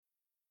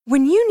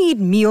When you need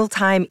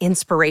mealtime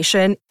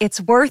inspiration,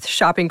 it's worth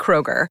shopping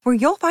Kroger, where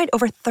you'll find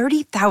over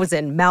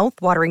 30,000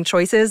 mouth-watering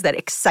choices that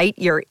excite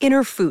your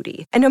inner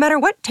foodie. And no matter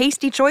what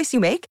tasty choice you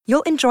make,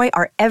 you'll enjoy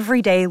our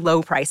everyday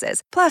low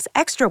prices, plus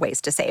extra ways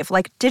to save,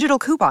 like digital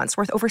coupons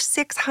worth over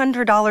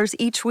 $600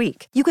 each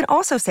week. You can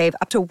also save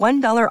up to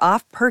 $1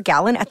 off per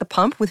gallon at the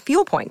pump with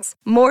fuel points.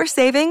 More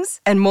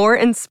savings and more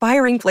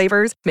inspiring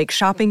flavors make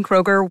shopping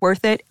Kroger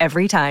worth it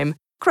every time.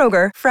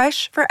 Kroger,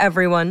 fresh for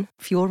everyone.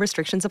 Fuel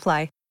restrictions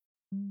apply.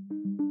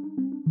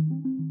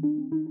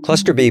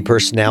 Cluster B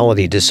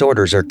personality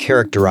disorders are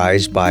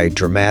characterized by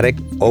dramatic,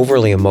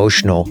 overly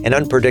emotional, and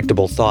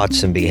unpredictable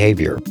thoughts and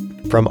behavior.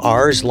 From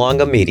Ars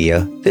Longa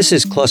Media, this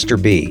is Cluster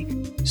B,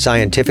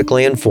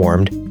 scientifically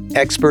informed,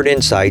 expert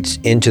insights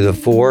into the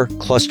 4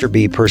 Cluster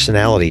B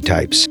personality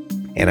types: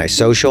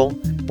 antisocial,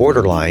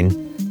 borderline,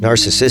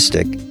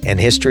 narcissistic, and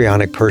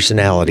histrionic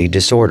personality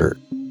disorder.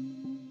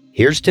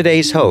 Here's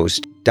today's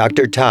host,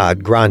 Dr.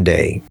 Todd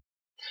Grande.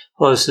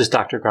 Hello, this is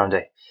Dr.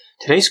 Grande.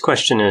 Today's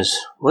question is,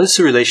 what is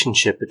the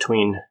relationship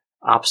between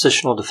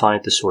oppositional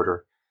defiant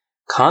disorder,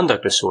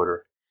 conduct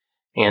disorder,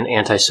 and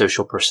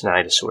antisocial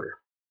personality disorder?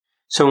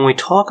 So when we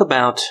talk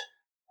about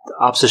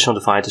oppositional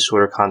defiant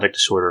disorder, conduct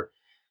disorder,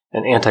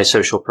 and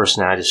antisocial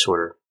personality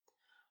disorder,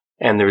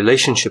 and the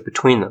relationship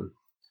between them,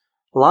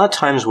 a lot of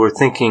times we're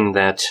thinking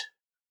that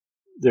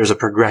there's a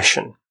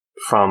progression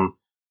from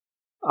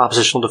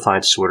oppositional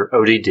defiant disorder,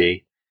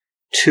 ODD,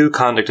 to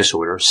conduct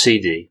disorder,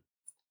 CD,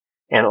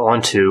 and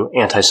on to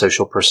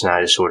antisocial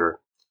personality disorder,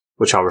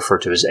 which I'll refer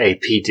to as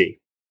APD.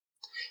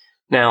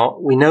 Now,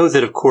 we know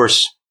that, of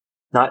course,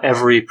 not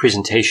every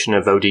presentation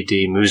of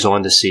ODD moves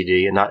on to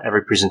CD, and not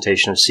every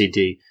presentation of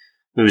CD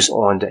moves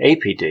on to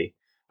APD.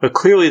 But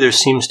clearly there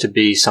seems to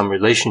be some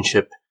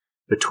relationship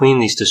between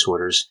these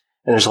disorders,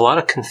 and there's a lot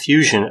of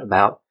confusion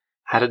about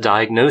how to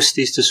diagnose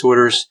these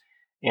disorders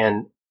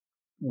and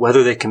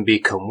whether they can be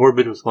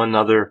comorbid with one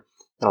another,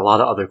 and a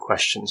lot of other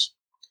questions.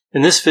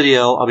 In this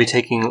video, I'll be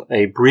taking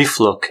a brief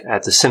look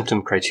at the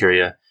symptom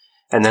criteria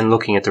and then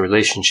looking at the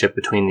relationship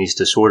between these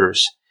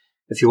disorders.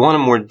 If you want a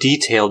more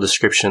detailed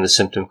description of the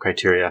symptom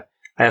criteria,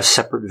 I have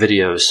separate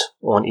videos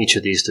on each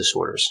of these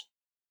disorders.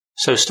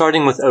 So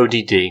starting with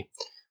ODD,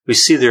 we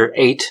see there are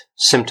 8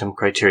 symptom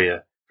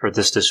criteria for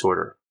this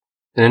disorder.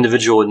 An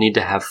individual would need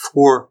to have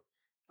 4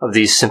 of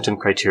these symptom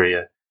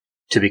criteria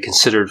to be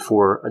considered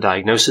for a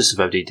diagnosis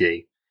of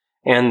ODD,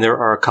 and there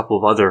are a couple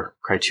of other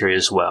criteria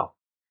as well.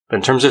 But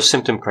in terms of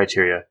symptom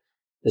criteria,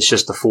 it's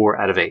just the 4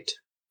 out of 8.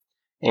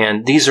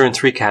 And these are in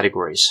 3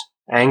 categories: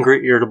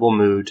 angry, irritable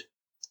mood,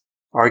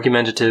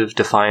 argumentative,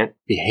 defiant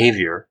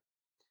behavior,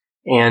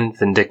 and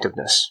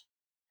vindictiveness.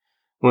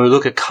 When we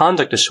look at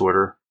conduct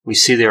disorder, we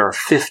see there are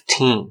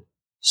 15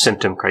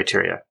 symptom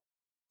criteria.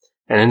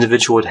 An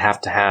individual would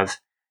have to have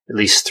at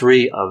least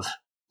 3 of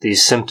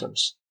these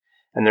symptoms.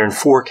 And they're in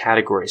 4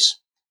 categories: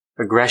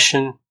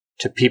 aggression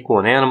to people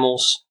and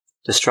animals,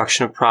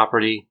 destruction of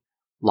property,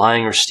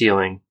 lying or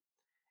stealing,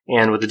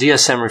 and what the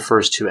DSM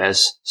refers to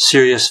as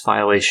serious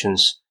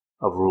violations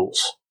of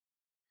rules.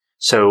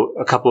 So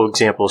a couple of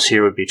examples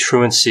here would be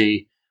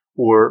truancy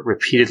or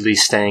repeatedly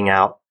staying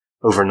out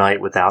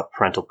overnight without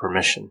parental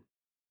permission.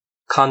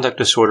 Conduct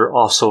disorder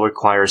also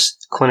requires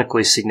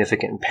clinically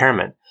significant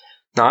impairment,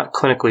 not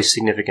clinically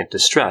significant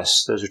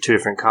distress. Those are 2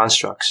 different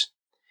constructs.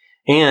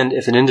 And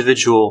if an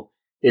individual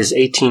is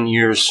 18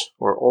 years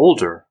or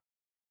older,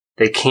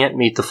 they can't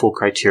meet the full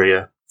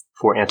criteria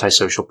for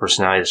antisocial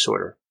personality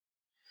disorder.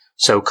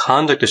 So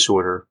conduct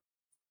disorder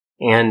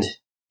and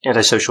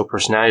antisocial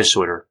personality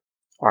disorder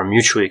are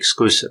mutually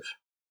exclusive.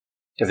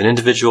 If an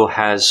individual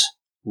has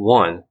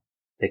one,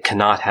 they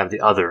cannot have the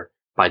other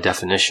by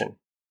definition.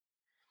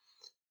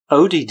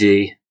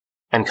 ODD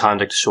and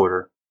conduct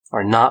disorder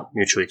are not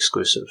mutually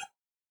exclusive.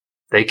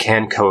 They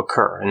can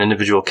co-occur. An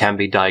individual can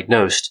be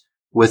diagnosed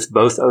with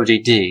both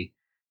ODD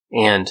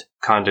and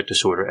conduct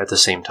disorder at the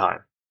same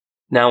time.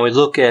 Now, when we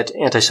look at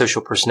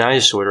antisocial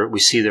personality disorder, we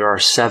see there are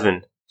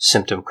 7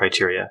 symptom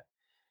criteria.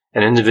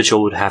 An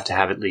individual would have to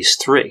have at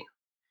least 3.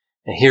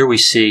 And here we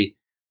see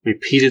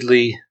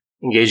repeatedly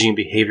engaging in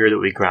behavior that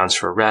would be grounds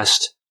for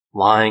arrest,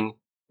 lying,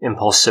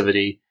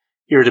 impulsivity,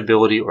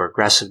 irritability or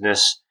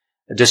aggressiveness,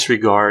 a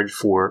disregard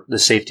for the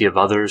safety of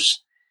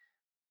others,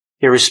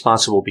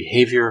 irresponsible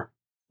behavior,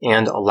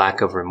 and a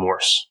lack of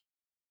remorse.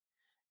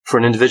 For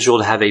an individual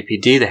to have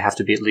APD, they have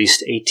to be at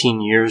least 18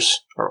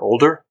 years or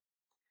older,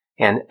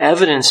 and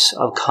evidence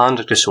of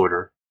conduct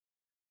disorder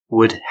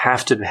would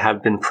have to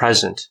have been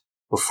present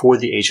before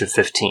the age of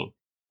 15.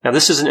 Now,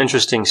 this is an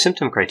interesting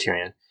symptom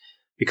criterion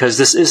because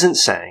this isn't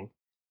saying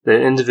that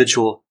an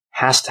individual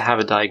has to have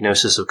a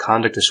diagnosis of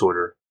conduct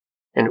disorder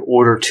in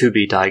order to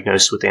be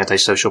diagnosed with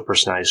antisocial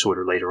personality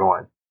disorder later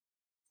on.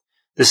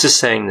 This is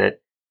saying that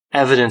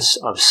evidence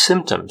of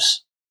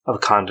symptoms of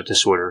conduct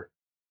disorder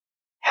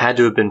had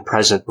to have been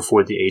present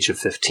before the age of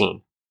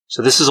 15.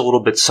 So this is a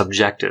little bit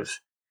subjective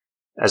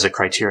as a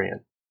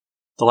criterion.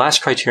 The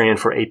last criterion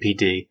for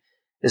APD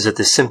is that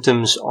the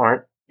symptoms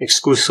aren't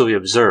exclusively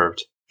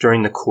observed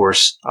during the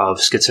course of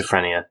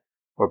schizophrenia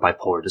or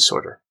bipolar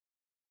disorder.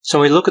 So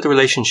when we look at the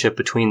relationship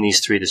between these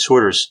three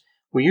disorders,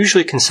 we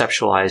usually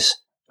conceptualize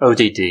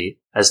ODD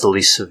as the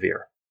least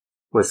severe,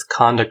 with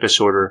conduct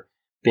disorder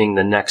being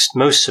the next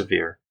most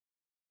severe,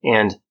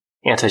 and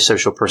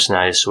antisocial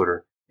personality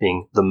disorder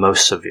being the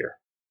most severe.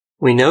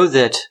 We know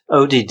that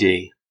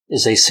ODD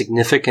is a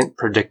significant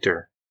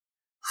predictor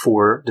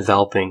for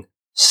developing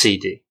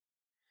CD.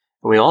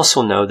 And we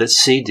also know that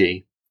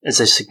CD is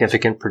a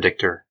significant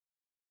predictor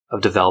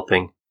of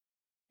developing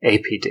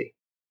APD.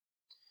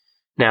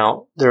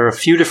 Now, there are a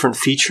few different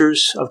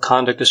features of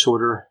conduct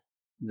disorder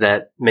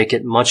that make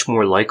it much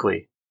more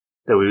likely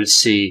that we would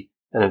see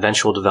an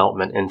eventual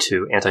development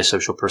into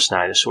antisocial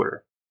personality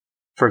disorder.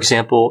 For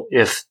example,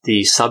 if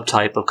the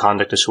subtype of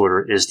conduct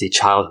disorder is the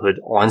childhood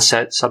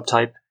onset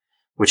subtype,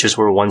 which is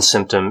where one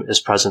symptom is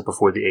present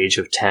before the age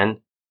of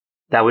 10,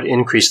 that would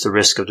increase the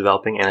risk of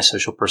developing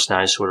antisocial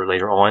personality disorder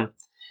later on.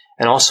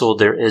 And also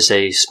there is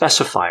a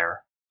specifier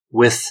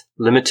with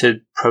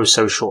limited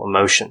prosocial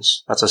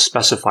emotions. That's a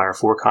specifier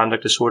for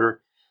conduct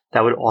disorder.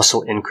 That would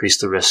also increase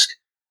the risk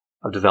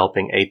of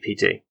developing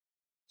APD.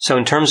 So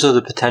in terms of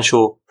the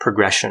potential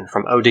progression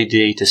from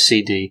ODD to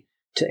CD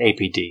to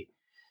APD,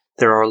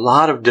 there are a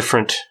lot of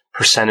different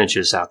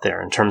percentages out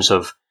there in terms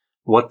of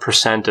what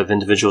percent of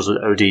individuals with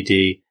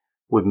ODD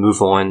would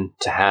move on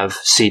to have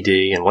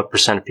CD and what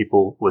percent of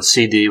people with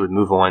CD would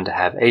move on to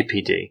have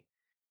APD.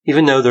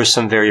 Even though there's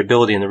some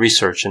variability in the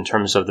research in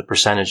terms of the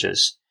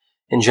percentages,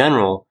 in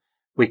general,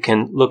 we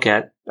can look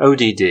at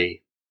ODD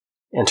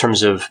in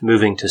terms of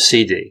moving to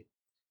CD.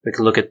 We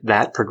can look at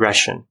that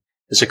progression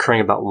as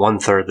occurring about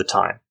 1/3 of the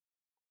time.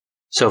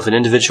 So if an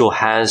individual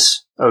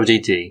has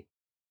ODD,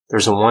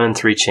 there's a 1 in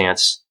 3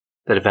 chance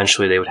that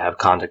eventually they would have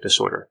conduct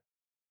disorder.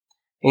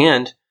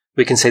 And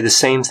we can say the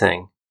same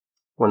thing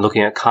when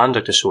looking at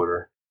conduct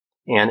disorder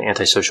and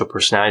antisocial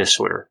personality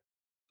disorder.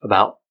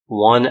 About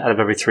 1 out of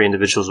every 3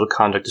 individuals with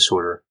conduct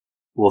disorder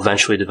will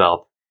eventually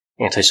develop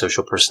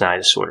antisocial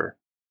personality disorder.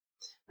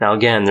 Now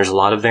again, there's a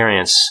lot of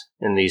variance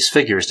in these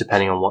figures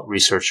depending on what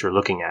research you're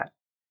looking at.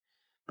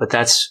 But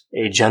that's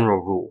a general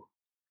rule.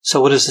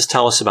 So what does this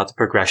tell us about the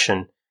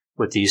progression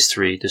with these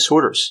three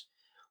disorders?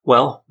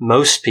 Well,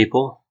 most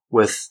people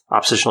with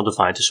oppositional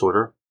defiant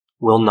disorder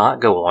will not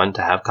go on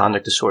to have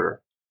conduct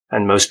disorder.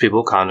 And most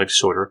people with conduct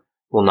disorder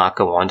will not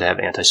go on to have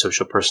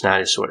antisocial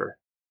personality disorder.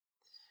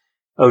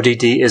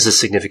 ODD is a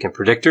significant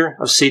predictor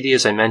of CD,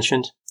 as I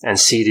mentioned, and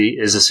CD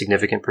is a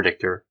significant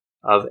predictor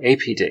of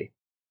APD.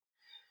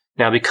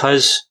 Now,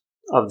 because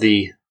of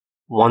the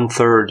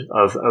 1/3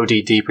 of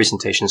ODD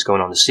presentations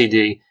going on to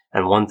CD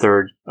and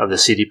 1/3 of the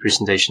CD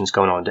presentations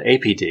going on to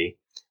APD,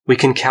 we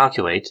can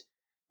calculate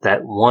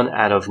that 1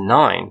 out of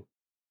 9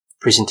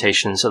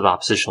 presentations of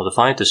oppositional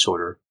defiant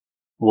disorder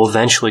will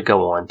eventually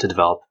go on to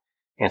develop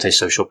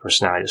antisocial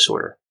personality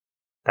disorder.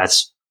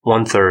 That's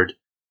 1/3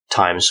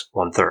 times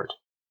 1/3,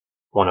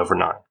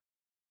 1/9.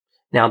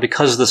 Now,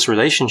 because of this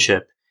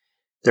relationship,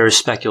 there is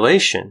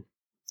speculation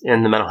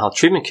in the mental health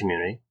treatment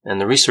community and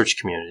the research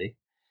community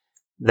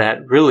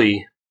that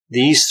really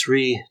these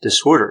three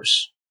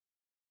disorders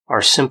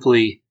are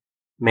simply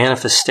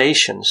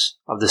manifestations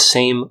of the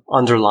same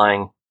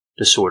underlying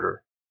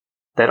disorder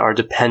that are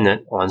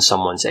dependent on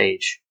someone's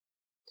age.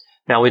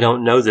 Now, we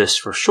don't know this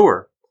for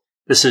sure.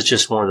 This is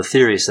just one of the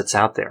theories that's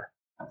out there.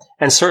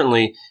 And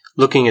certainly,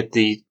 looking at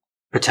the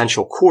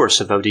potential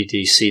course of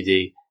ODD,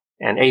 CD,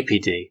 and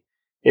APD,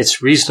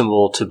 it's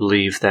reasonable to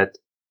believe that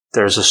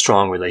there's a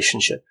strong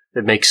relationship.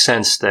 It makes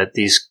sense that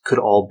these could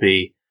all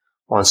be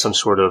on some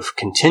sort of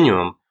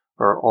continuum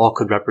or all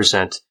could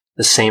represent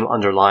the same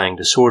underlying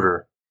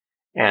disorder,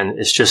 and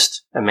it's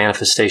just a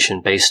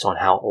manifestation based on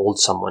how old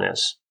someone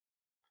is.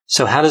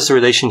 So how does the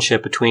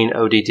relationship between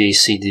ODD,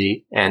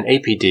 CD, and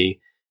APD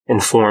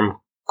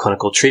inform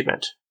clinical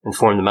treatment,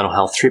 inform the mental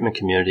health treatment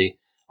community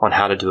on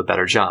how to do a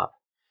better job?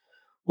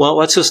 Well,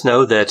 let's just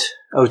know that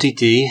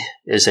ODD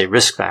is a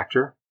risk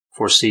factor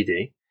for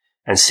CD,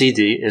 and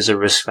CD is a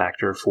risk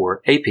factor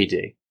for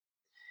APD.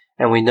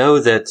 And we know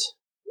that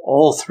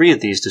all three of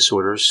these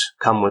disorders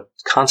come with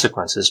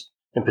consequences.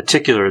 In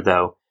particular,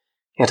 though,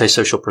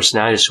 antisocial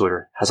personality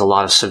disorder has a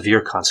lot of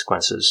severe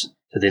consequences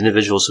to the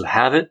individuals who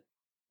have it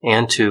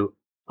and to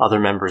other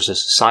members of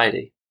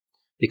society,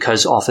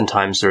 because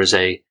oftentimes there is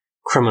a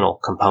criminal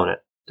component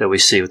that we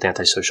see with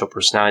antisocial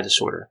personality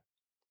disorder.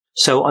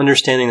 So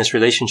understanding this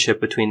relationship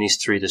between these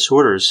three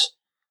disorders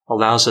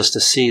allows us to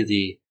see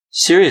the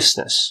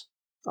seriousness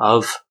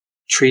of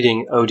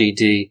treating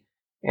ODD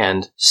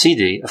and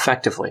CD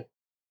effectively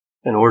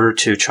in order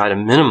to try to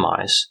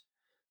minimize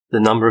the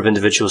number of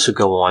individuals who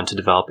go on to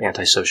develop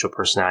antisocial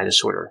personality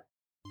disorder.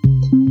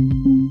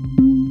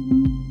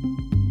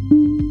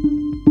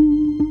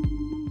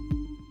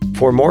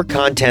 For more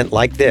content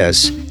like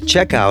this,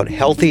 check out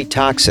Healthy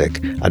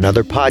Toxic,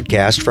 another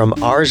podcast from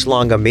Ars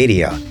Longa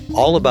Media,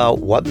 all about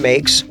what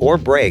makes or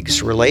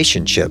breaks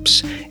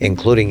relationships,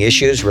 including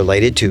issues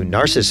related to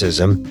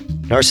narcissism,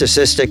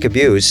 narcissistic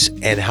abuse,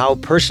 and how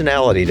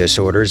personality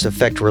disorders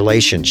affect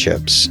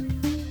relationships.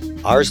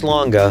 Ars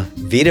Longa,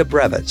 Vita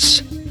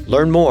Brevis.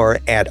 Learn more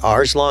at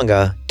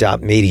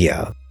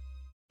arslonga.media.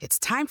 It's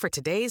time for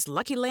today's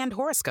Lucky Land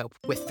horoscope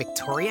with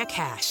Victoria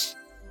Cash.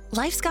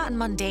 Life's gotten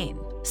mundane,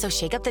 so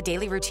shake up the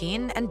daily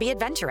routine and be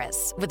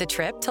adventurous with a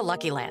trip to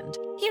Lucky Land.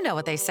 You know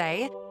what they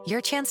say,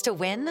 your chance to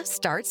win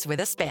starts with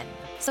a spin.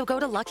 So go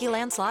to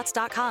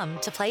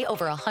LuckyLandSlots.com to play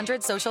over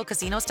 100 social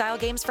casino-style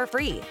games for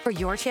free for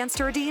your chance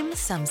to redeem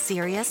some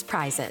serious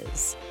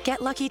prizes.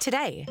 Get lucky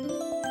today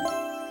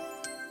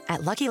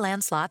at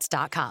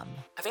LuckyLandSlots.com.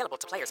 Available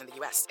to players in the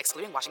U.S.,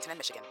 excluding Washington and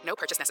Michigan. No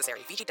purchase necessary.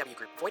 VGW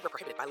Group. Void where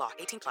prohibited by law.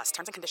 18+.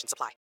 Terms and conditions apply.